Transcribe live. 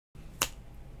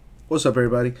What's up,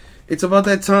 everybody? It's about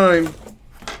that time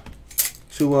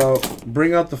to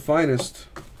bring out the finest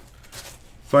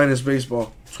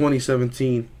baseball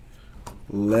 2017.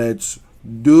 Let's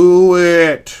do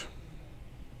it.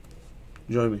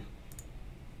 Join me.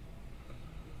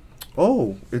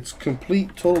 Oh, it's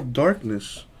complete total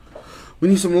darkness. We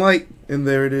need some light, and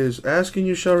there it is. Ask and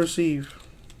you shall receive.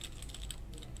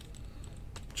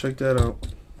 Check that out.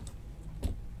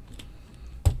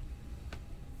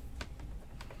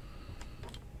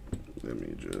 Let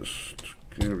me just,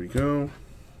 there we go.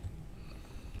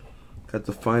 Got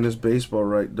the finest baseball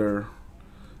right there.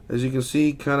 As you can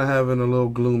see, kind of having a little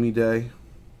gloomy day.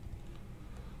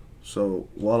 So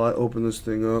while I open this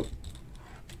thing up,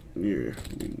 yeah,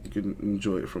 you can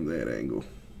enjoy it from that angle.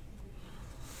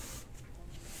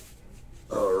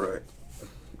 Alright.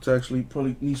 It's actually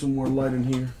probably need some more light in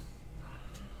here.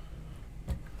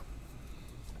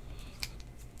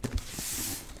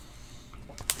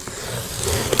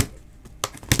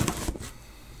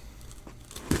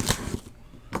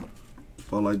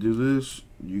 While I do this,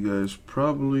 you guys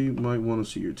probably might want to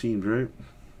see your teams, right?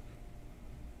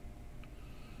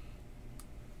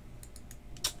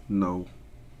 No.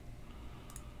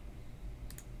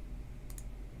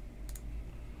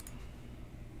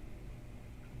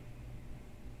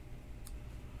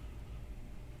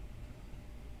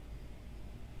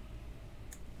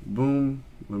 Boom.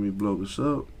 Let me blow this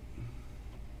up.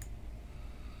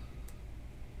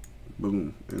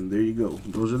 Boom. And there you go.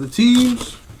 Those are the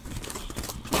teams.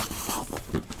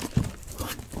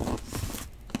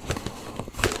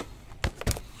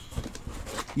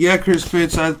 Yeah, Chris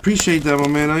Fitz, I appreciate that, my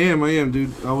man. I am,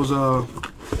 dude. I was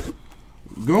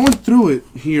going through it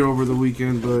here over the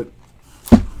weekend, but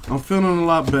I'm feeling a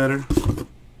lot better.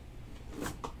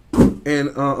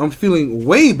 And I'm feeling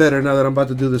way better now that I'm about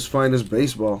to do this finest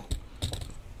baseball.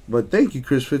 But thank you,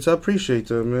 Chris Fitz. I appreciate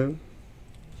that, man.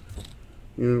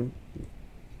 You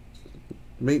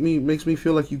know, makes me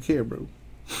feel like you care, bro.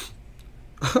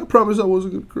 I promise I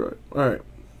wasn't gonna cry. All right.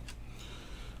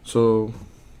 So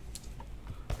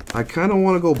I kind of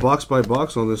want to go box by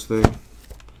box on this thing.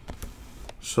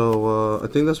 So I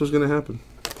think that's what's gonna happen.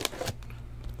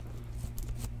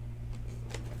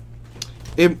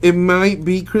 It might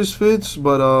be Chris Fitz,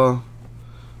 but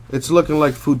it's looking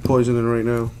like food poisoning right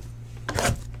now.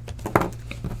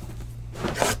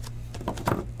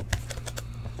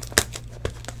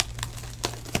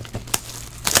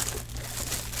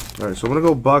 Alright, so I'm gonna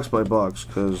go box by box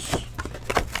because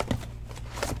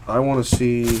I want to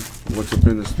see what's up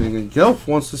in this thing, and Gelf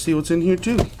wants to see what's in here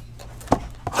too.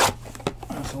 I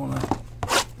also want to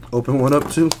open one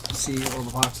up too. See all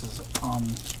the boxes on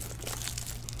the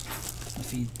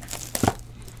feed.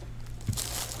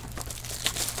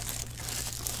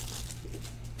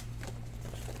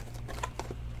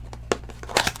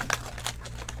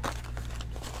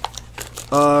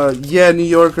 Yeah, New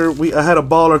Yorker. I had a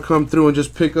baller come through and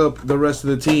just pick up the rest of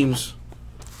the teams.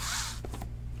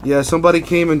 Yeah, somebody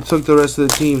came and took the rest of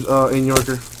the teams in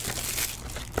Yorker.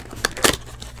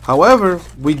 However,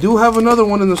 we do have another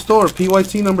one in the store.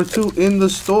 PYT number 2 in the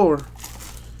store.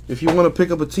 If you want to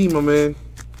pick up a team, my man.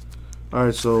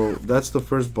 Alright, so that's the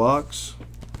first box.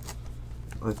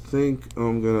 I think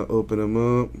I'm going to open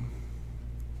them up.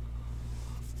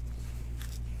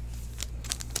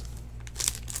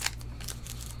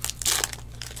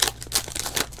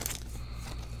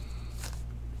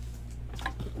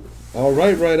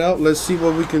 Alright, right out. Let's see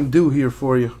what we can do here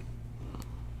for you.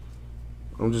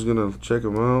 I'm just gonna check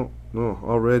them out. No,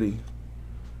 already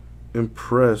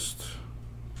impressed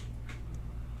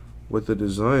with the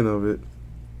design of it.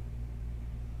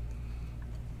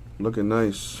 Looking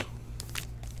nice.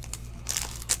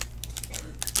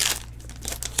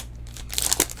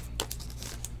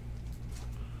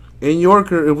 In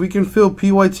Yorker, if we can fill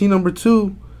PYT number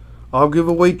 2, I'll give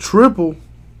away triple.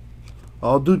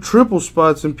 I'll do triple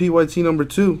spots in PYT number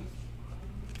 2.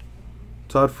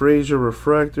 Todd Frazier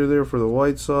refractor there for the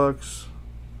White Sox.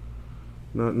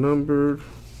 Not numbered.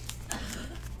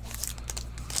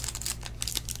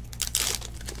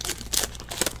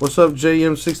 What's up,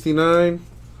 JM69?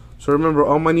 So remember,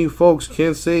 all my new folks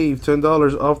can save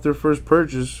 $10 off their first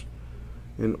purchase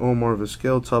in Omar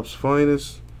Vizquel Topps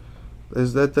Finest.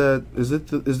 Is this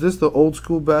the old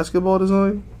school basketball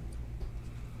design?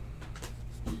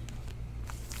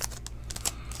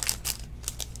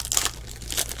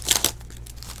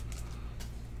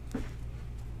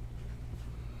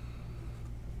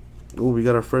 Oh, we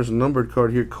got our first numbered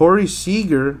card here. Corey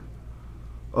Seager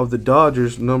of the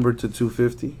Dodgers, numbered to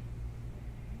 250.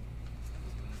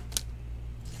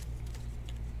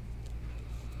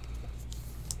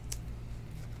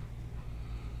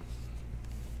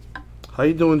 How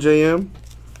you doing, JM?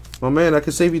 My man, I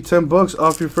could save you 10 bucks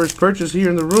off your first purchase here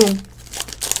in the room.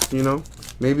 You know,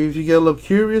 maybe if you get a little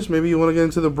curious, maybe you want to get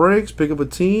into the breaks, pick up a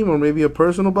team, or maybe a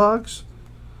personal box,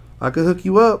 I could hook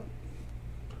you up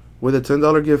with a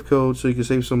 $10 gift code so you can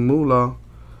save some moolah.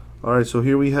 Alright, so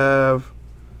here we have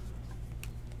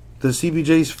the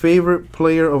CBJ's favorite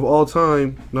player of all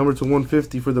time, number to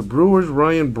 150 for the Brewers,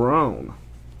 Ryan Brown.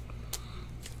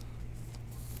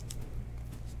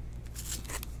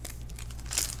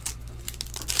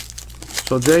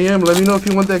 So JM, let me know if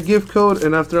you want that gift code,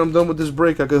 and after I'm done with this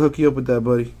break, I can hook you up with that,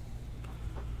 buddy.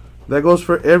 That goes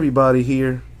for everybody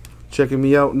here checking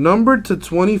me out. Number to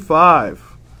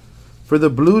 25 for the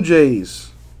Blue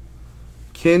Jays,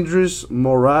 Kendrys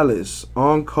Morales,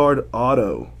 on-card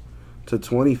auto to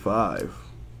 25.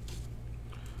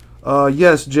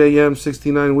 Yes,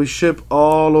 JM69, we ship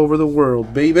all over the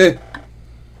world, baby.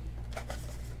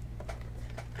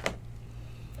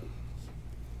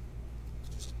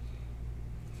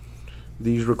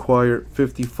 These require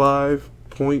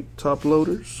 55-point top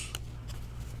loaders,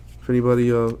 if anybody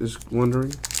is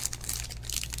wondering.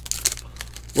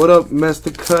 What up,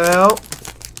 Master Kyle?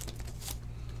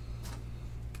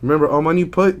 Remember, all my new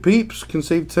peeps can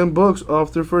save 10 bucks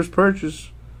off their first purchase.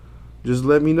 Just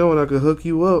let me know and I can hook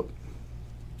you up.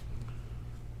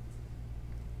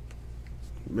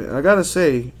 Man, I gotta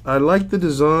say, I like the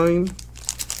design.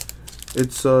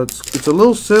 It's a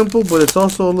little simple, but it's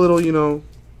also a little, you know,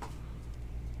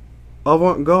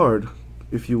 avant-garde,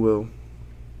 if you will.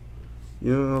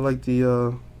 You know, I like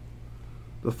the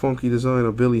funky design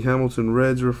of Billy Hamilton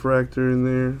Reds refractor in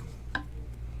there.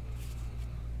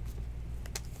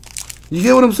 You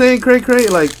get what I'm saying, Cray Cray?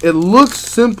 Like, it looks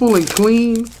simple and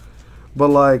clean, but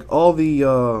like all the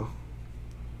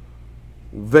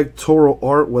vectorial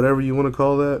art, whatever you want to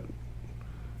call that,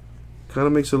 kind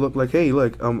of makes it look like, hey,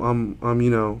 look, I'm you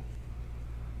know,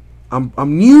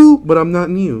 I'm new, but I'm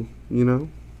not new, you know?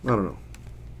 I don't know.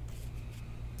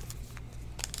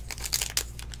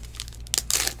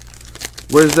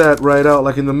 Where's that right out?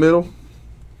 Like in the middle?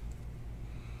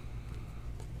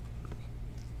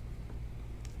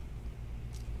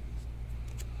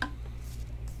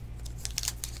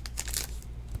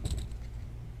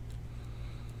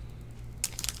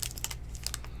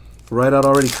 Right out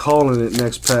already calling it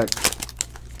next pack.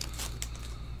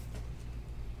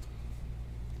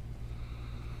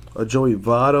 A Joey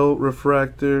Votto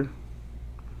refractor.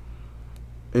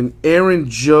 An Aaron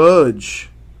Judge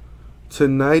to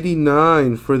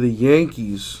 99 for the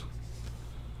Yankees.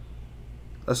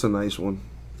 That's a nice one.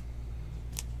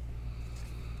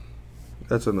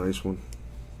 That's a nice one.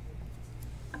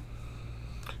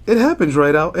 It happens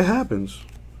right out. It happens.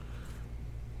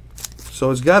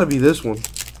 So it's got to be this one.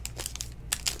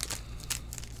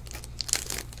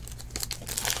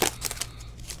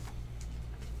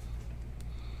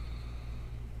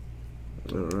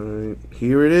 Alright,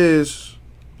 here it is.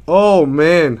 Oh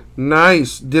man,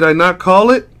 nice. Did I not call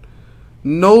it?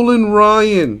 Nolan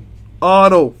Ryan,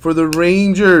 auto for the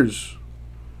Rangers.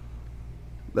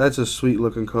 That's a sweet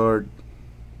looking card.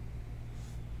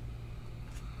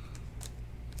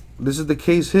 This is the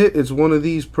case hit. It's one of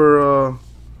these per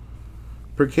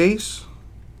case.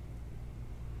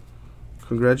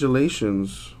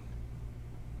 Congratulations.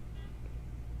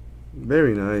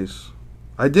 Very nice.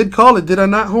 I did call it, did I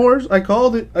not, whores? I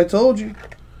called it. I told you.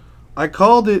 I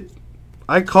called it.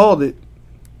 I called it.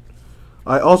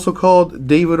 I also called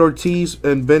David Ortiz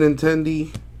and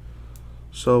Benintendi.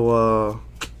 So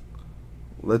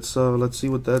let's see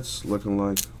what that's looking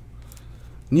like.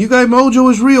 New Guy Mojo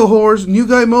is real, whores. New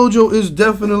Guy Mojo is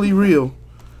definitely real,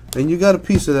 and you got a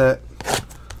piece of that.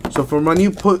 So for my new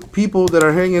people that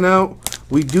are hanging out,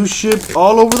 we do ship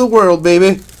all over the world,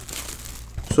 baby.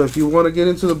 So if you want to get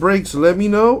into the breaks, let me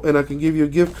know, and I can give you a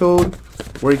gift code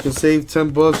where you can save 10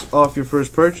 bucks off your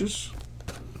first purchase.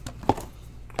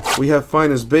 We have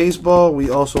Finest Baseball. We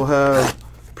also have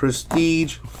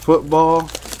Prestige Football.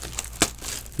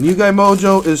 New Guy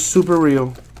Mojo is super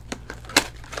real.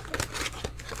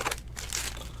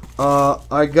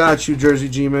 I got you, Jersey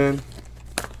G, man.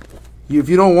 If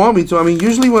you don't want me to, I mean,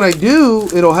 usually when I do,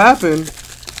 it'll happen.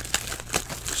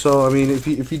 So I mean, if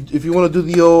you want to do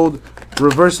the old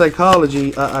reverse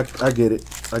psychology, I get it.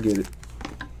 I get it.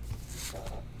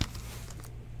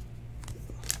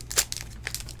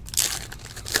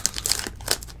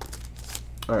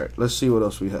 All right, let's see what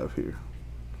else we have here.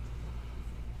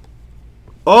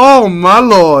 Oh my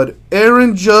Lord,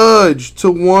 Aaron Judge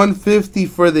to 150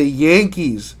 for the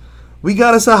Yankees. We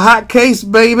got us a hot case,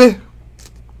 baby.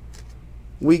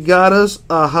 We got us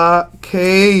a hot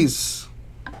case.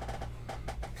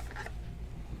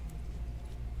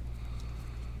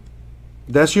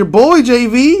 That's your boy,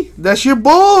 JV. That's your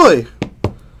boy.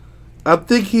 I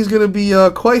think he's gonna be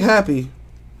quite happy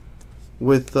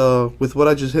with what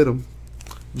I just hit him,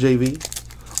 JV.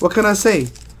 What can I say?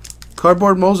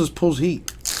 Cardboard Moses pulls heat.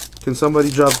 Can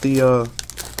somebody drop the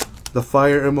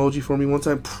fire emoji for me one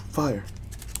time? Fire.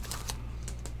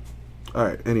 All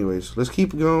right. Anyways, let's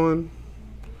keep going.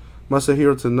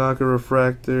 Masahiro Tanaka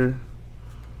refractor.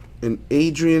 And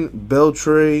Adrian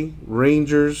Beltre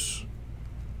Rangers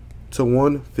to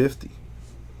 150.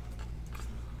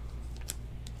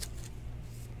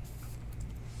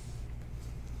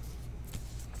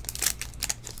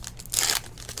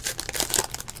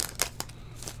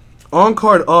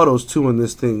 On-card autos, too, in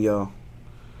this thing, y'all.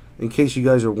 In case you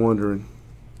guys are wondering.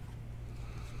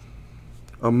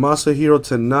 A Masahiro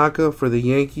Tanaka for the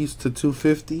Yankees to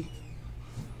 250.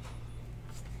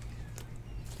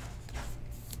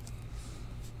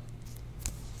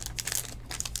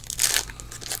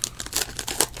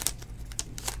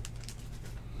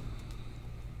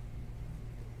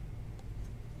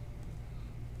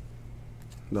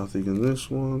 Nothing in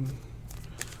this one.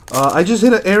 I just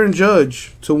hit an Aaron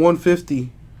Judge to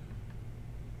 150.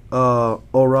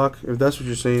 Rock, if that's what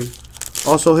you're saying.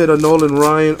 Also hit a Nolan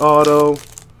Ryan auto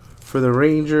for the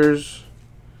Rangers.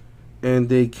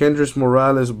 And a Kendrys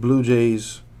Morales Blue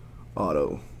Jays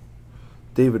auto.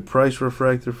 David Price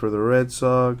refractor for the Red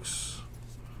Sox.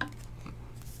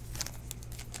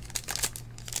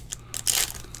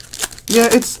 Yeah,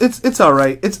 it's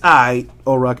alright. It's aight,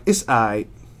 Rock. It's aight.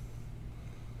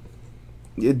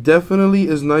 It definitely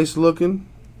is nice looking.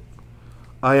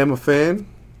 I am a fan.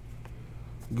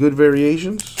 Good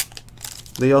variations.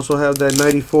 They also have that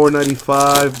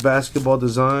 94-95 basketball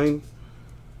design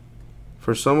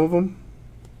for some of them.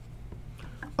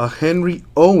 A Henry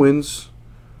Owens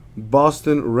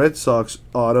Boston Red Sox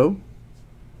auto.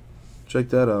 Check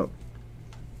that out.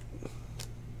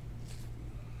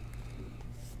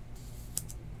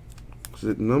 Is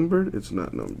it numbered? It's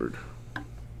not numbered.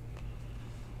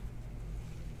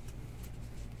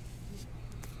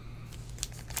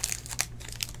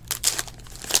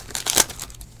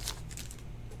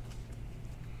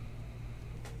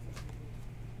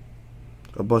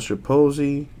 A Buster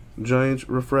Posey Giants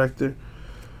refractor.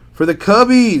 For the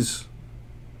Cubbies,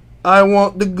 I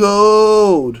want the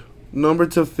gold. Number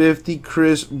to 50,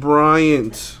 Chris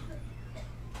Bryant.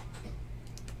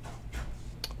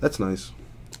 That's nice.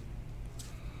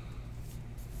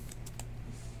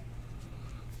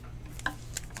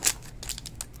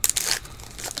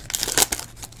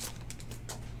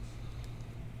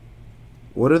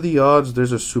 What are the odds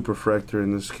there's a superfractor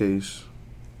in this case?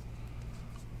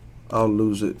 I'll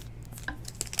lose it.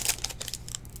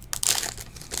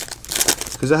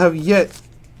 Because I have yet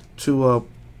to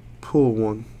pull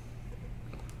one.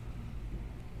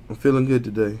 I'm feeling good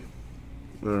today.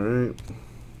 Alright.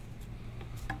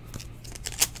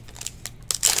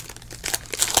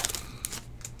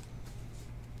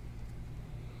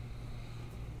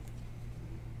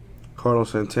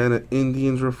 Carlos Santana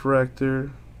Indians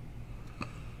refractor.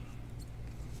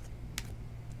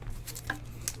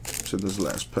 In this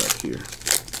last pack here.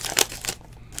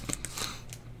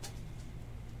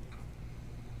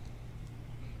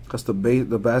 That's the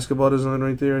basketball design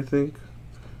right there, I think.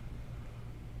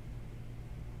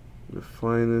 The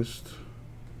finest.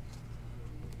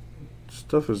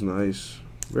 Stuff is nice.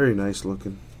 Very nice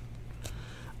looking.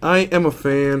 I am a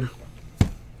fan.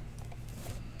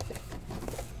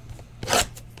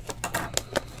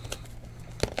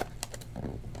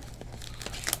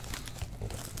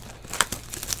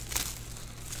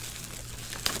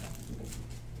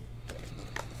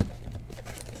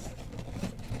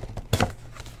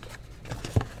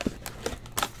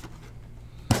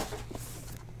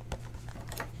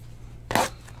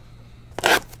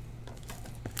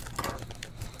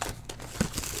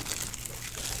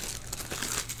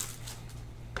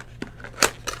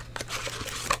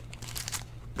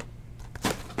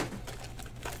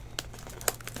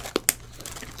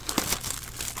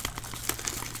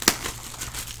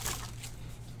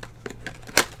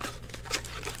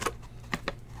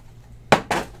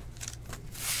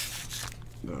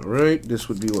 Alright, this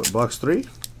would be what, box 3?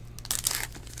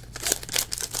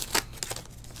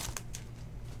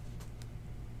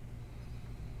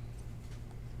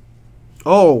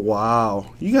 Oh,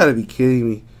 wow. You gotta be kidding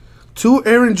me. 2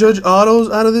 Aaron Judge autos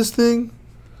out of this thing?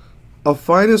 A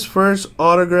finest first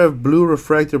autograph blue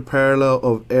refractor parallel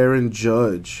of Aaron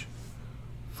Judge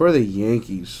for the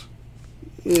Yankees.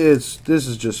 This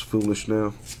is just foolish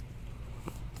now.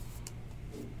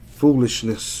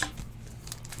 Foolishness.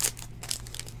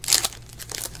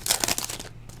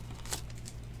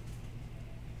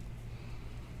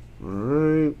 Alright.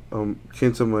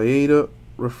 Kenta Maeda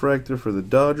refractor for the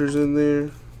Dodgers in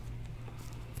there.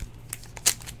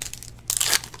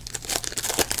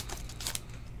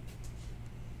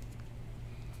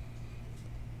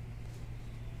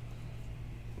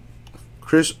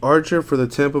 Chris Archer for the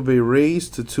Tampa Bay Rays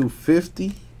to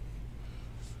 250.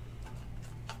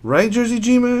 Right, Jersey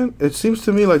G, man? It seems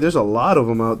to me like there's a lot of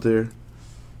them out there.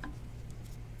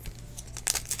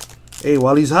 Hey,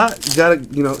 while he's hot, you gotta,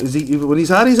 you know, when he's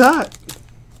hot, he's hot.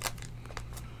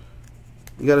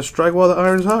 You gotta strike while the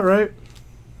iron's hot, right?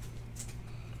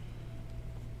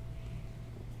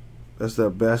 That's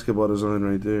that basketball design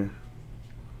right there.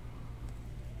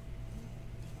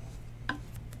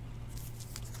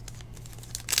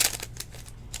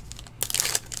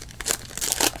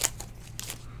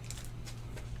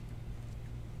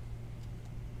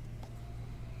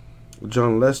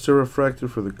 John Lester refractor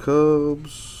for the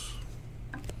Cubs.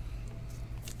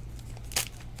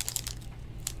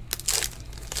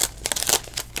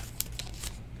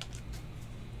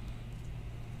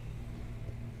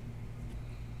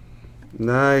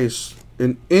 Nice.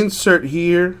 An insert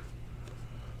here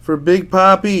for Big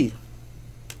Papi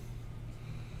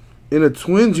in a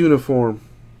Twins uniform.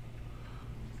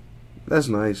 That's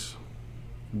nice.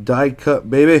 Die cut,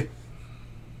 baby.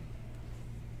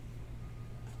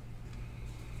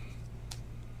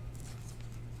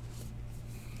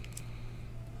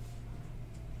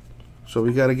 So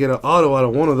we got to get an auto out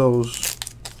of one of those.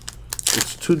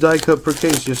 It's 2 die cut per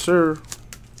case, yes sir.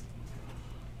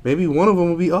 Maybe one of them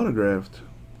will be autographed.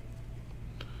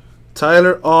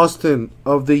 Tyler Austin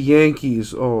of the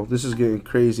Yankees. Oh, this is getting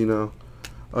crazy now.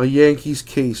 A Yankees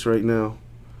case right now.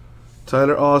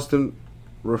 Tyler Austin,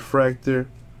 refractor,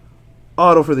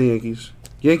 auto for the Yankees.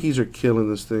 Yankees are killing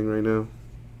this thing right now.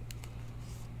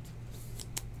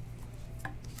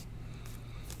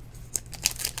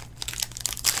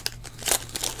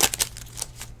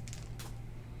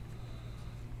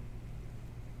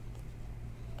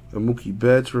 A Mookie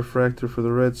Betts refractor for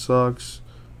the Red Sox.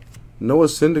 Noah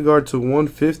Syndergaard to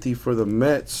 150 for the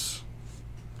Mets.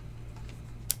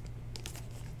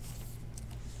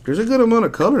 There's a good amount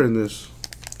of color in this.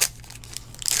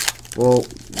 Well,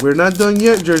 we're not done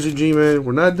yet, Jersey G, man.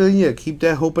 We're not done yet. Keep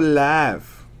that hope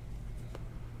alive.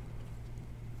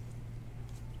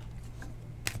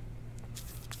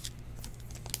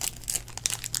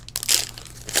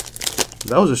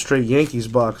 That was a straight Yankees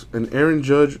box. An Aaron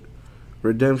Judge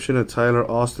redemption, of Tyler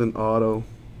Austin auto.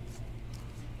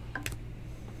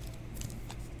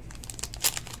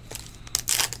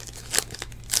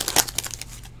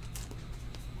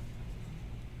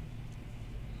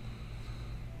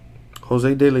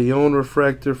 Jose De Leon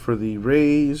refractor for the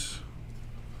Rays.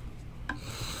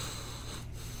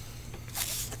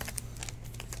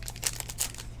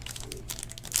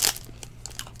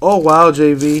 Oh wow,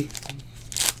 JV.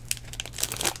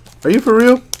 Are you for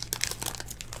real?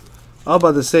 I was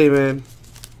about to say, man.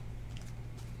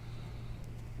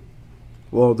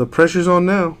 Well, the pressure's on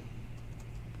now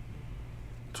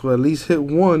to at least hit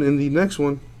one in the next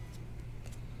one.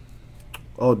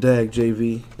 Oh, dag,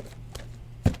 JV.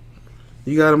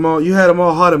 You got them all. You had them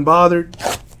all hot and bothered.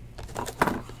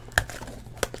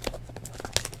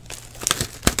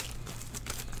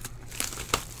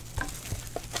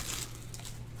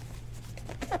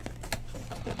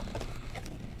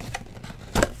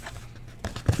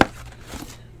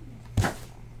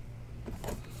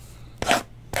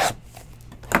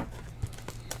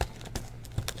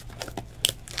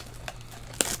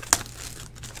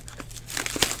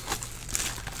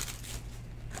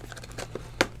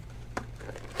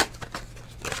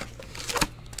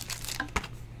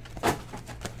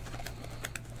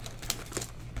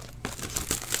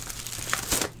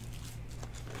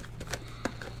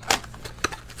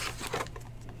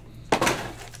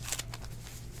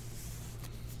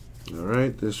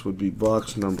 Alright, this would be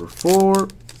box number 4.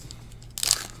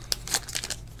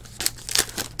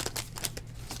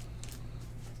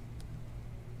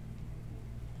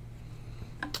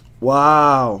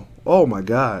 Wow. Oh my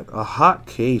God. A hot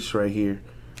case right here.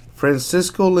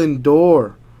 Francisco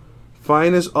Lindor.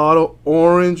 Finest auto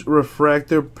orange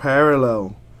refractor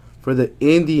parallel for the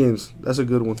Indians. That's a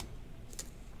good one.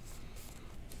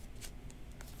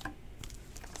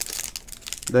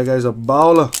 That guy's a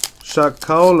baller.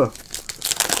 Shakaula.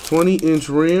 20-inch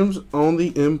rims on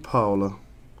the Impala.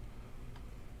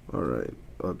 Alright.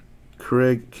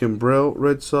 Craig Kimbrell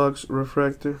Red Sox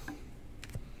refractor.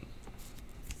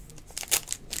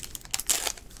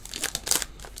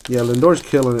 Yeah, Lindor's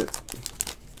killing it.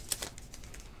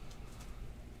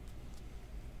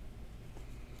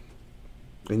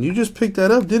 And you just picked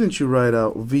that up, didn't you, right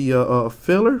out via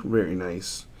filler? Very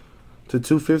nice. To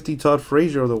 250, Todd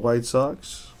Frazier of the White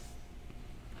Sox.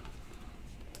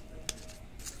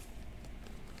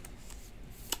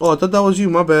 Oh, I thought that was you.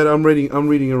 My bad. I'm reading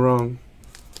it wrong.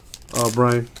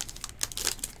 Brian.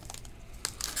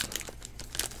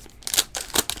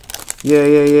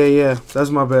 Yeah. That's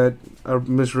my bad. I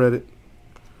misread it.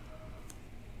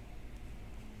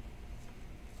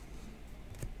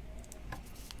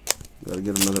 Gotta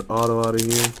get another auto out of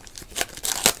here.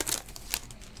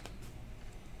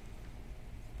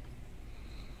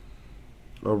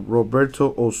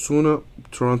 Roberto Osuna,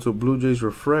 Toronto Blue Jays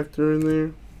refractor in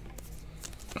there.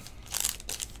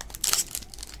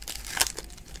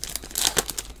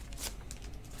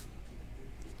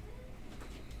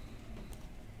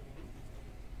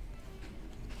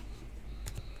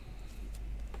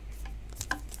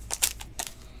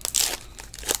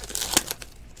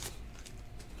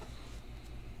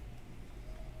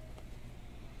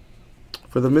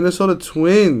 For the Minnesota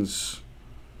Twins,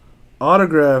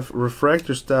 autograph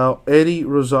refractor style Eddie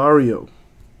Rosario.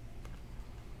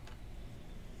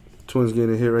 Twins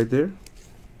getting a hit right there.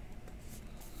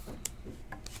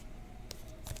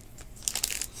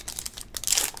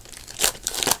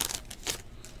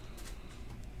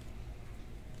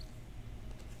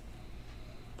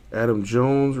 Adam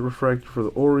Jones refractor for the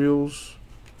Orioles.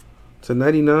 To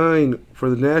 99 for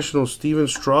the Nationals, Steven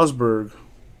Strasburg.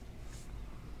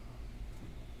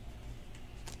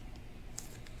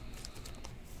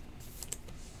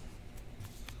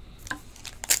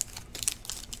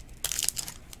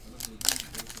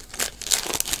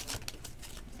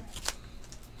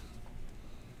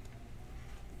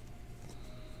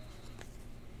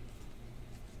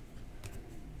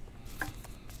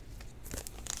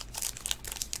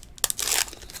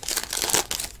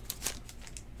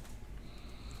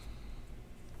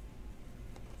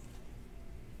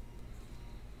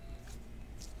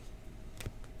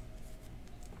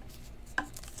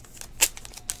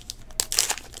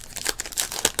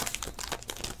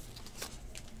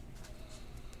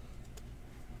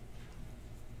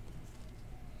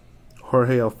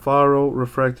 Jorge Alfaro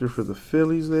refractor for the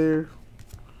Phillies there.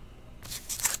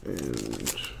 And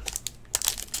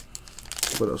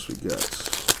what else we got?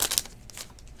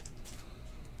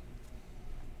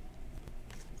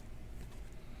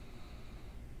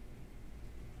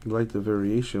 I like the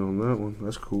variation on that one.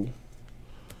 That's cool.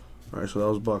 Alright, so that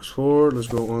was box 4. Let's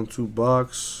go on to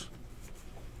box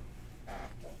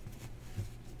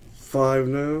 5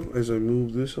 now as I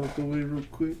move this out the way real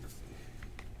quick.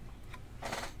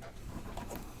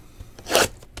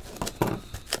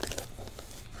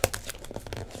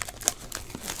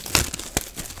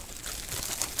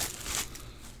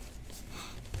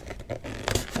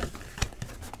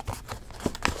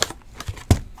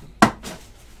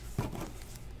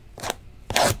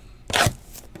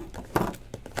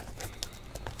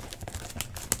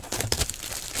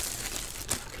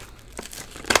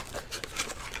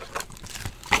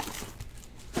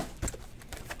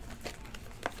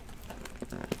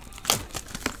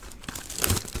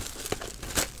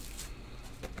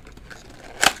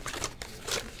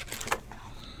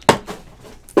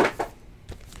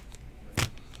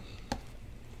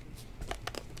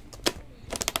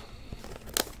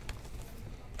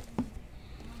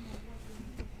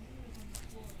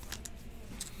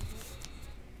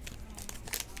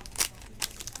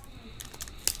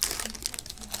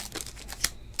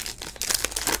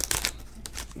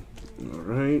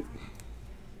 Alright.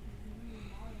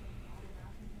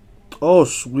 Oh,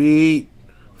 sweet.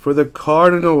 For the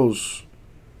Cardinals.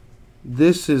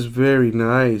 This is very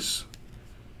nice.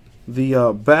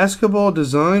 The basketball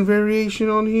design variation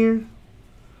on here.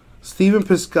 Stephen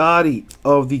Piscotty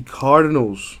of the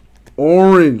Cardinals.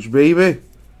 Orange, baby.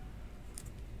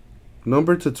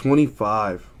 Number to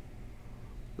 25.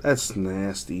 That's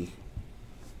nasty.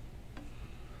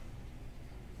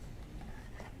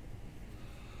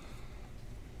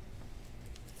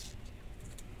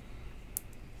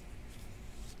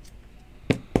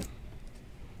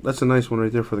 That's a nice one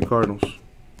right there for the Cardinals.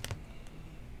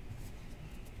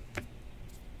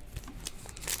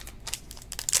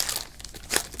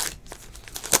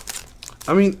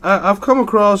 I mean, I've come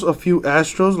across a few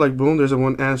Astros. Like, boom, there's a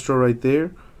one Astro right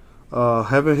there.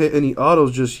 Haven't hit any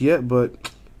autos just yet,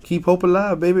 but keep hope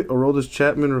alive, baby. Aroldis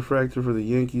Chapman refractor for the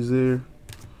Yankees there.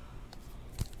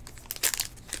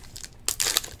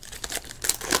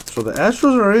 So the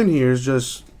Astros are in here. It's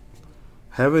just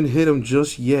haven't hit them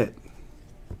just yet.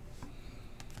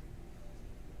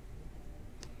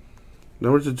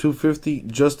 Number to 250,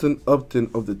 Justin Upton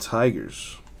of the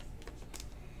Tigers.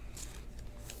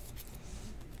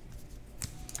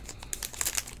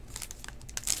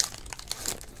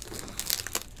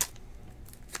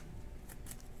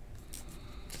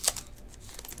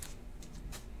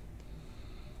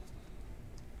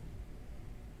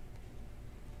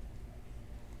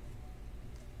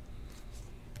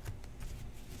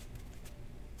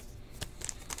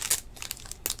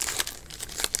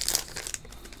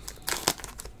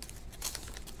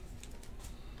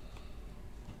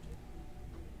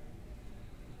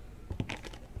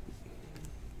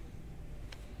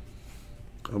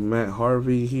 A Matt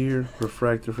Harvey here.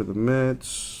 Refractor for the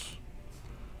Mets.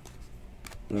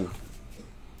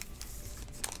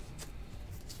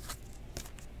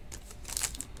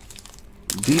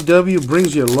 DW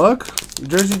brings you luck?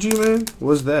 Jersey G, man?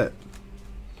 What's that?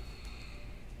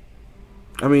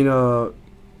 I mean,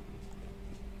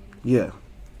 yeah.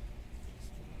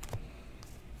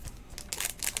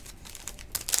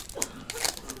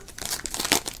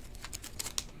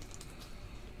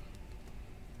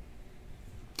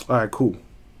 Alright, cool.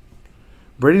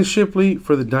 Braden Shipley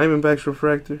for the Diamondbacks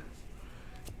refractor.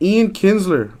 Ian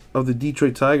Kinsler of the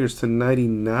Detroit Tigers to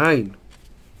 99.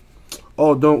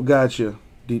 Oh, don't, gotcha.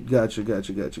 Gotcha.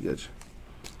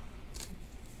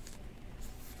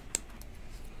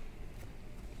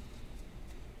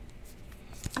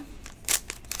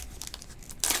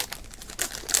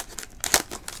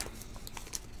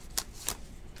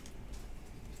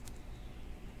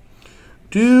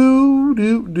 Do.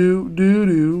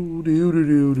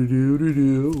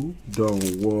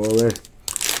 Don't worry.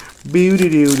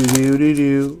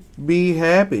 Be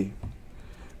happy.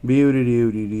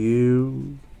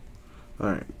 All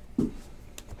right.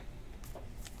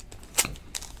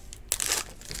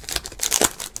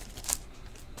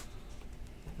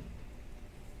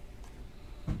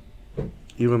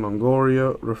 Evan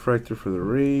Longoria, refractor for the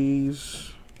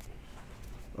Rays.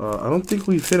 I don't think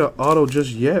we've hit an auto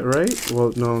just yet, right?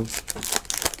 Well, no.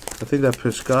 I think that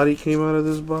Piscotty came out of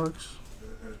this box.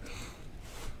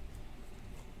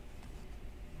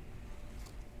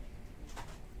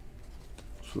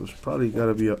 So there's probably got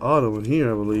to be an auto in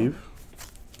here, I believe.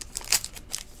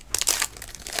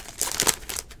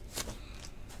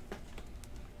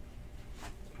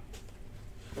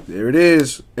 There it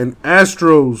is. An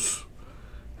Astros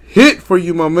hit for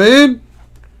you, my man.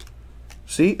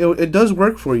 See, it does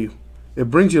work for you. It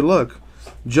brings you luck.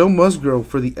 Joe Musgrove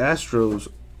for the Astros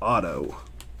auto.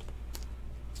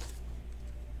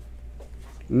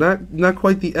 Not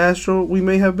quite the Astro we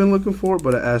may have been looking for,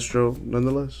 but an Astro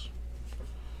nonetheless.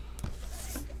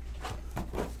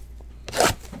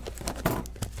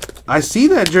 I see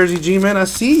that, Jersey G, man. I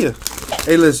see you.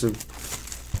 Hey, listen.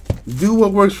 Do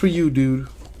what works for you, dude.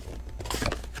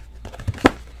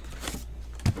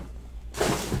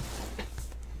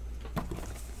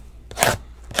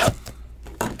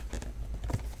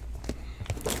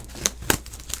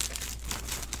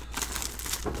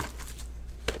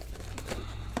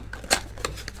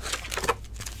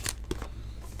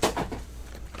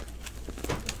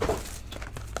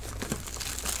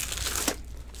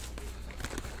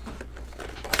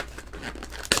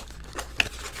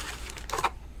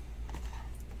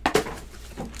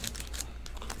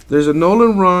 There's a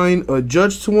Nolan Ryan, a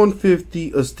Judge to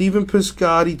 150, a Stephen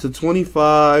Piscotty to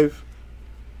 25,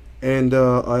 and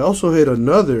I also hit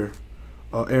another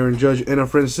Aaron Judge and a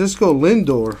Francisco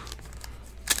Lindor.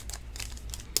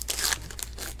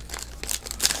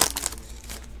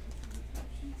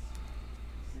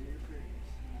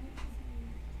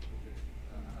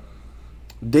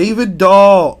 David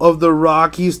Dahl of the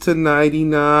Rockies to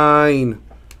 99.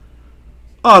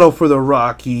 Auto for the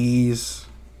Rockies.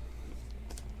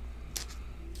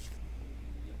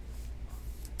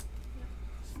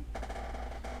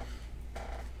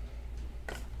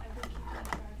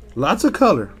 Lots of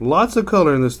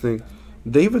color in this thing.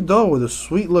 David Dahl with a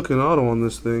sweet looking auto on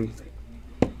this thing.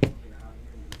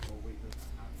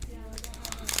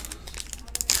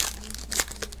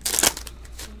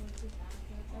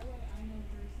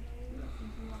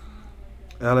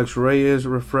 Alex Reyes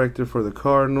refractor for the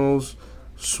Cardinals.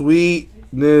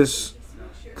 Sweetness.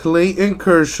 Clayton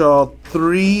Kershaw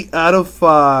 3 out of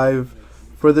 5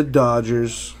 for the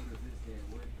Dodgers.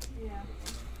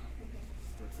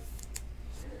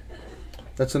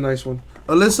 That's a nice one.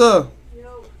 Alyssa,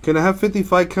 can I have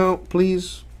 55 count,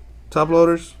 please? Top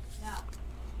loaders. No.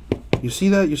 You see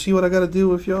that? You see what I gotta do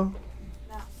with y'all?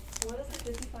 No. What is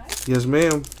it, 55? Yes,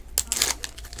 ma'am.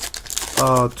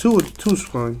 Two's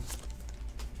fine.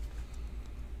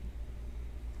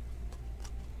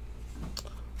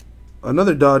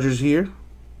 Another Dodgers here.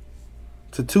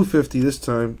 To 250 this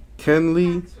time.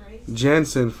 Kenley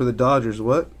Jansen for the Dodgers.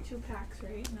 What? 2 packs,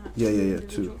 right? Not Yeah.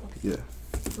 2. Yeah.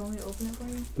 You want me to open it for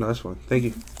you? No, that's fine. Thank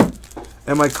you.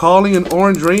 Am I calling an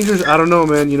Orange Rangers? I don't know,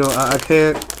 man. You know, I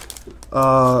can't.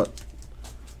 Do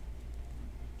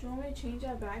you want me to change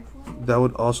that bag for you? That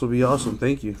would also be awesome.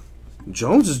 Thank you.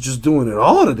 Jones is just doing it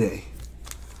all today.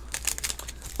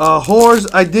 Whores,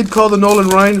 I did call the Nolan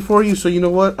Ryan for you, so you know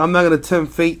what? I'm not going to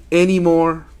tempt fate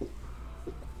anymore.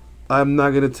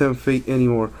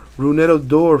 Brunetto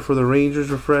Dor for the Rangers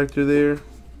refractor there.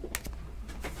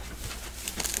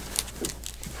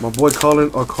 My boy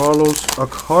Colin or Carlos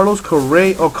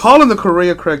Correa. Oh, Colin the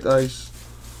Correa cracked ice.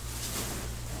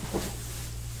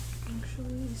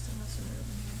 Actually, he still has some room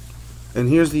in here. And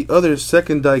here's the other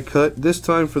second die cut. This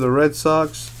time for the Red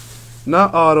Sox.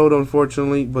 Not autoed,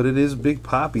 unfortunately, but it is Big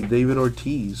Papi, David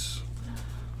Ortiz,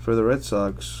 for the Red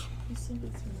Sox. He still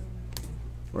gets some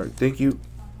room. All right, thank you.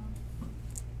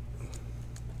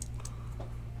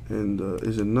 And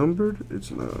is it numbered?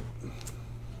 It's not.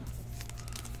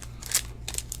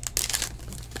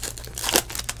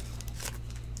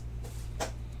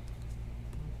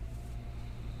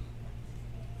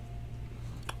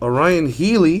 Orion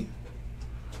Healy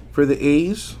for the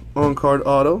A's on card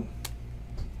auto.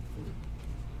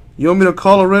 You want me to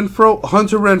call a Renfro?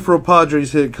 Hunter Renfro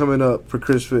Padres hit coming up for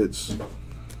Chris Fitz.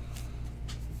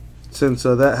 Since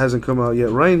that hasn't come out yet.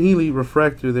 Ryan Healy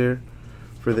refractor there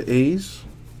for the A's.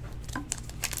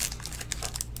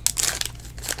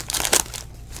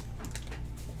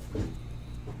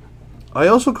 I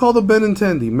also call the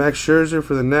Benintendi. Max Scherzer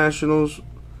for the Nationals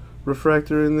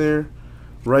refractor in there.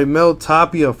 Raimel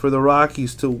Tapia for the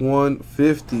Rockies to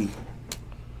 150.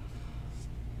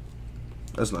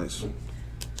 That's nice.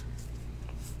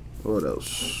 What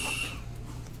else?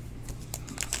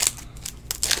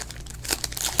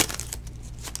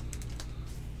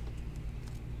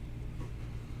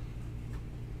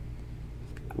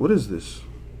 What is this?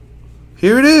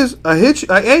 Here it is. I hit you.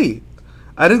 Hey,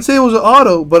 I didn't say it was an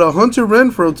auto, but a Hunter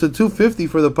Renfro to 250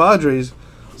 for the Padres.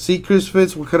 See, Chris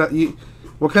Fitz. What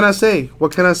can I say?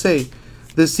 What can I say?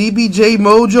 The CBJ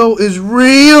mojo is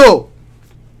real.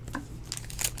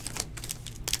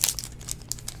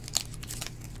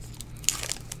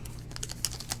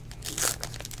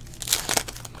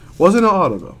 Wasn't an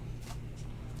auto though.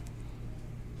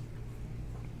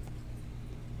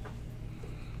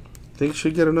 Think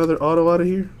should get another auto out of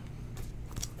here.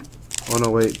 Oh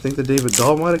no, wait. Think the David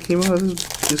Dahl might have came out of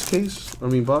this case. I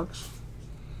mean box.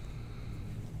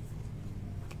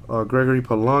 Gregory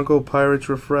Polanco, Pirates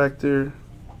refractor.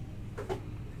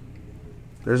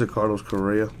 There's a Carlos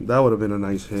Correa. That would have been a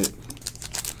nice hit.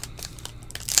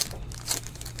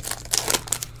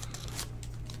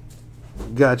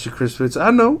 Gotcha, Chris Fitz.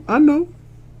 I know.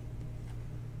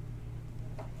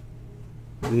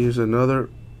 Here's another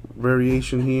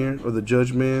variation here of the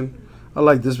Judge Man. I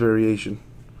like this variation.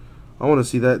 I want to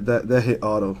see that hit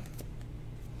auto.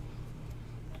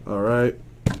 All right.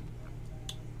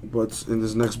 What's in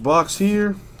this next box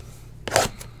here?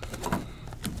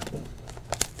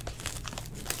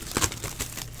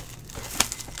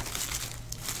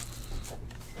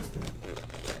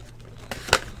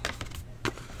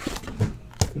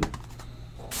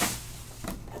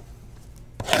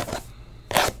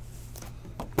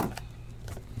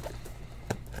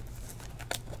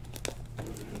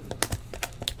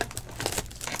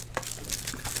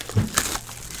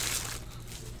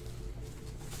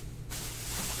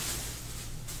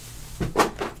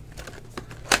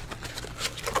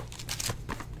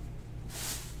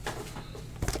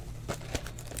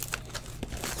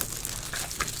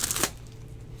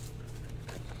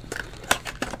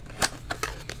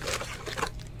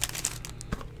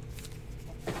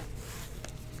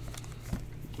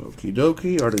 Okie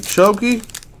dokie, artichoke.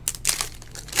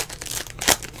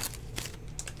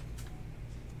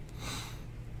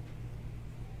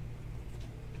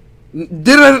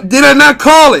 Did I not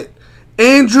call it?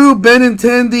 Andrew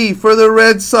Benintendi for the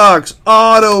Red Sox.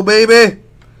 Auto, baby.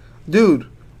 Dude,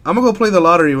 I'm going to go play the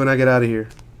lottery when I get out of here.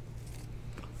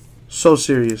 So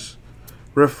serious.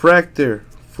 Refractor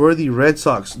for the Red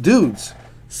Sox. Dudes,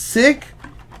 sick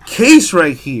case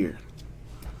right here.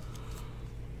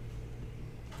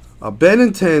 A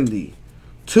Benintendi,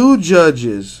 2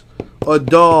 Judges, a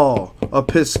Dahl, a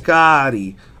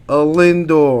Piscotti, a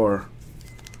Lindor.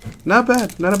 Not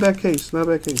bad. Not a bad case. Not a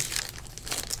bad case.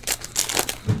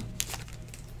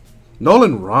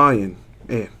 Nolan Ryan.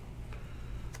 Man.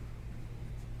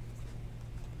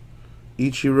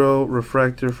 Ichiro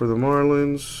refractor for the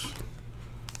Marlins.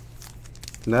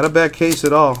 Not a bad case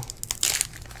at all.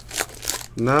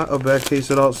 Not a bad case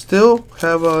at all. Still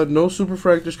have no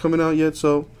superfractors coming out yet,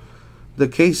 so the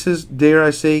cases, dare I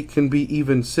say, can be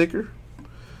even sicker.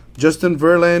 Justin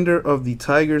Verlander of the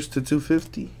Tigers to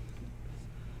 250.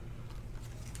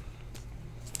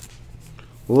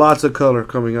 Lots of color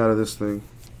coming out of this thing.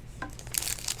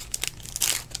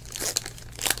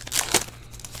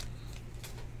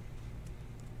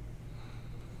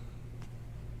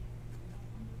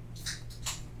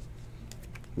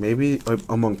 Maybe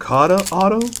a Moncada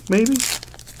auto, maybe?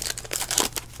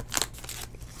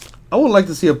 I would like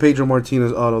to see a Pedro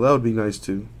Martinez auto. That would be nice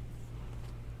too.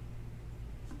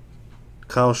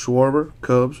 Kyle Schwarber,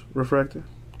 Cubs refractor.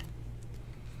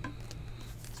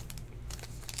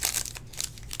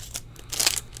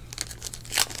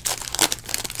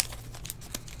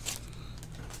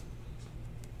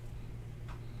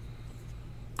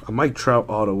 A Mike Trout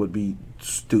auto would be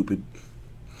stupid.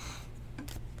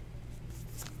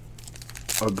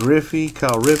 A Griffey,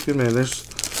 Cal Ripken, man, there's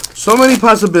so many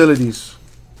possibilities.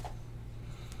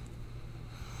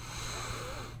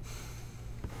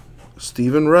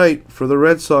 Stephen Wright for the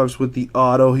Red Sox with the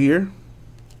auto here.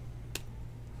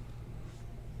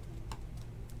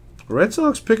 Red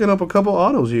Sox picking up a couple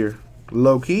autos here.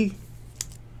 Low key.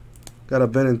 Got a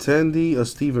Benintendi, a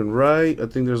Stephen Wright. I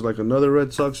think there's like another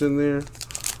Red Sox in there.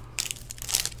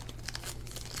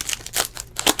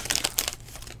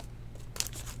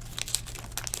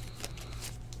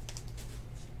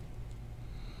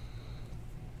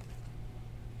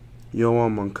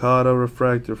 Yoan Moncada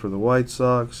refractor for the White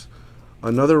Sox.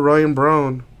 Another Ryan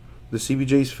Braun, the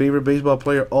CBJ's favorite baseball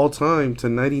player all time, to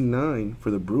 99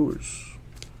 for the Brewers.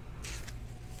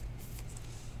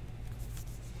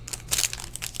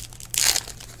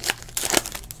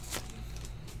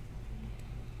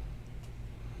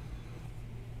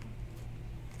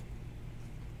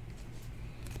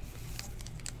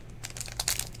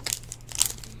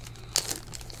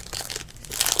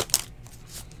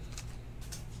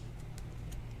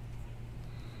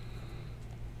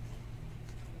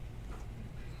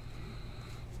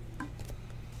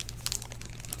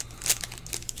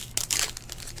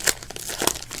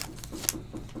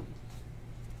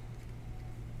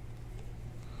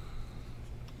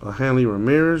 A Hanley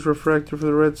Ramirez refractor for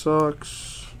the Red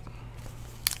Sox.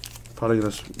 Probably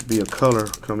going to be a color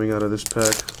coming out of this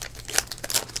pack.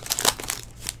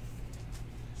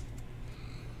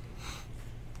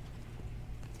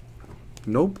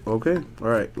 Nope. Okay. All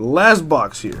right. Last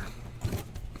box here.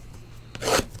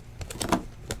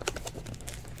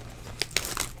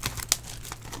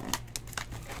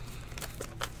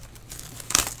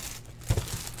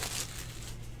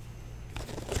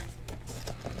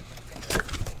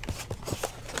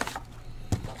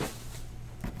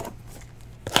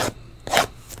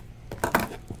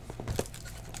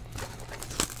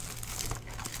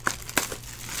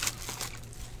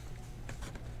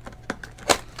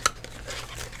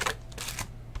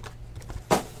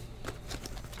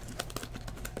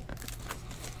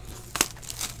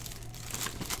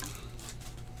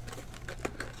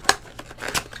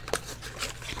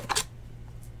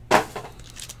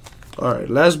 All right,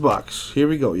 last box. Here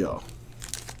we go, y'all.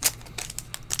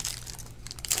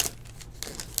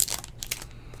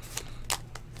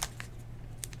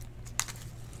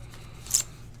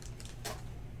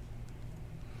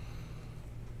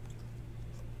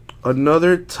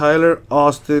 Another Tyler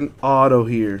Austin auto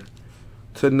here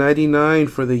to 99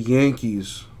 for the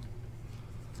Yankees.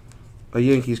 A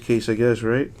Yankees case, I guess,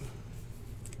 right?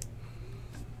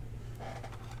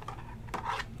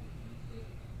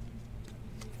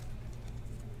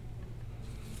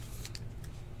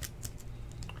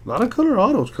 A lot of color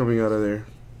autos coming out of there.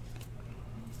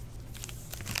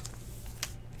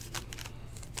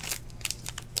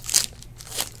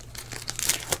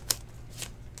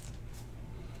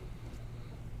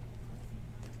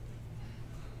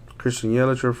 Christian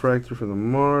Yelich refractor for the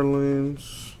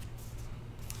Marlins.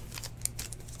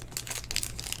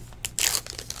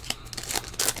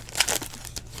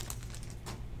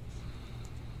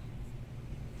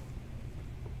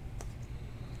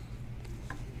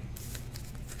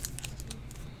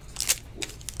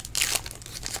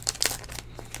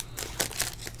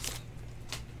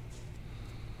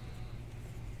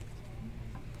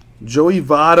 Joey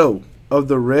Votto of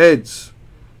the Reds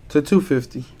to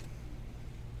 250.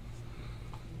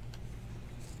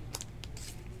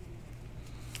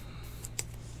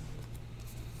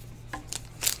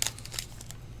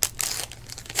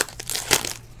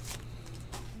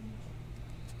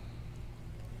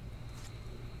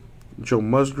 Joe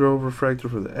Musgrove refractor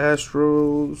for the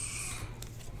Astros.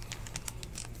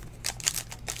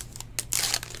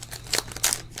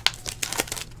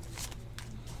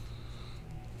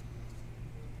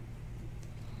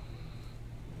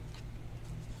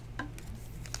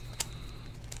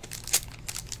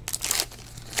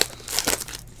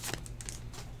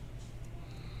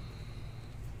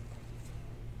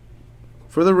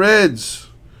 For the Reds,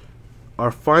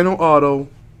 our final auto,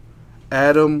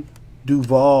 Adam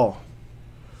Duvall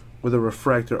with a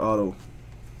refractor auto.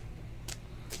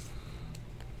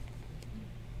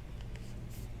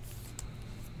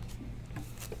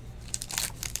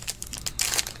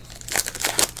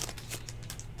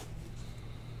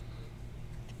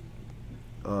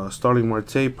 Starling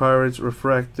Marte Pirates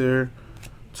refractor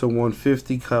to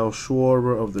 150, Kyle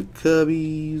Schwarber of the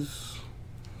Cubbies.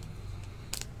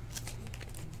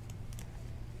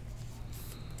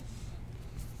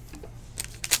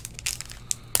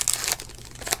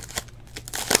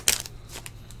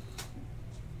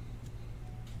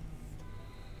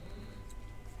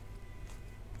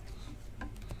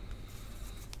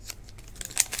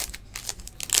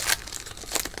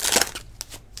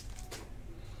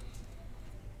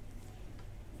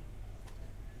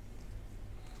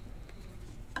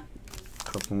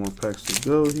 Couple more packs to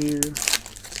go here.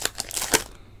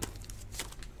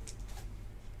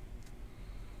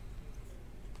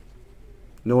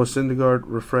 Noah Syndergaard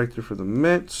refractor for the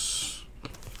Mets.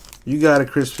 You got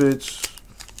it, Chris Fitz.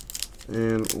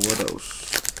 And what else?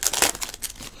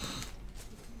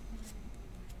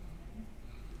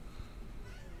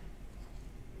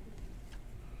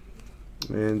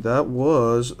 And that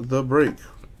was the break.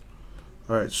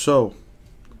 Alright, so,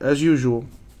 as usual,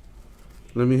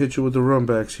 let me hit you with the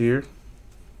runbacks here.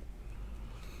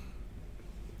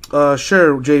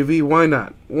 Sure, JV, why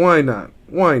not? Why not?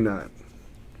 Why not?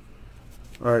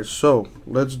 Alright, so,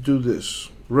 let's do this.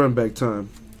 Runback time.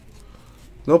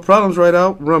 No problems right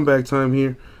out. Runback time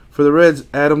here. For the Reds,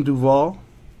 Adam Duvall.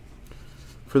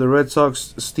 For the Red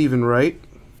Sox, Stephen Wright.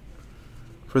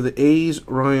 For the A's,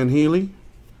 Ryan Healy.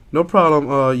 No problem,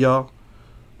 y'all.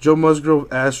 Joe Musgrove,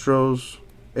 Astros.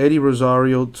 Eddie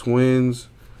Rosario, Twins.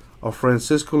 A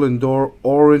Francisco Lindor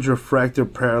orange refractor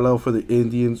parallel for the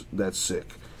Indians. That's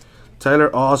sick.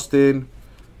 Tyler Austin.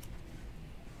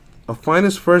 A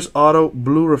finest first auto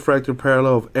blue refractor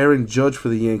parallel of Aaron Judge for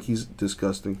the Yankees.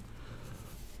 Disgusting.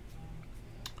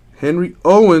 Henry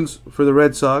Owens for the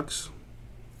Red Sox.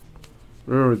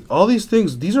 Remember, all these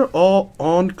things, these are all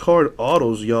on-card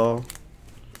autos, y'all.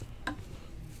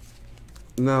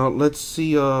 Now, let's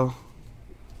see what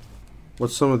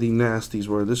some of the nasties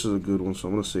were. This is a good one, so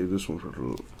I'm going to save this one for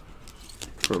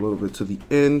a little bit to the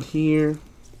end here.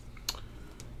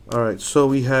 All right, so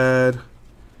we had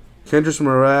Kendrys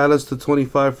Morales to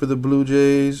 25 for the Blue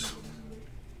Jays.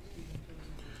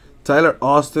 Tyler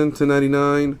Austin to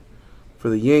 99 for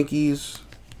the Yankees.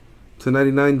 To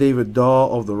 99, David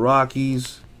Dahl of the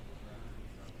Rockies.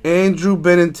 Andrew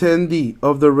Benintendi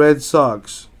of the Red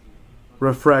Sox.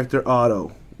 Refractor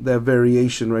auto. That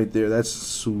variation right there. That's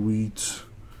sweet.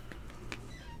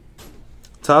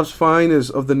 Topps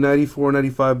Finest of the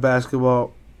 94-95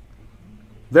 basketball.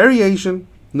 Variation.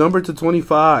 Number to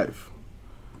 25.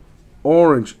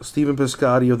 Orange. Stephen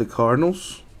Piscotty of the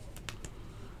Cardinals.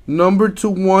 Number to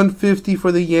 150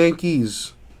 for the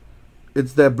Yankees.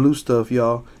 It's that blue stuff,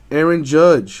 y'all. Aaron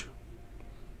Judge.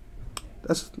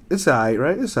 It's alright,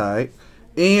 right? It's alright.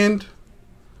 And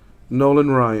Nolan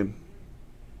Ryan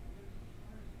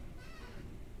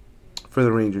for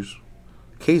the Rangers.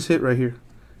 Case hit right here.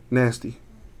 Nasty.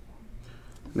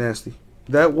 Nasty.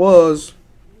 That was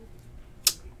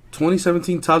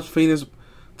 2017 Topps Finest.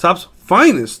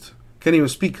 Can't even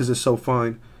speak because it's so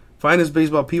fine. Finest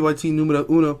Baseball PYT Numero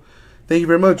Uno. Thank you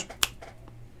very much.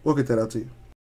 We'll get that out to you.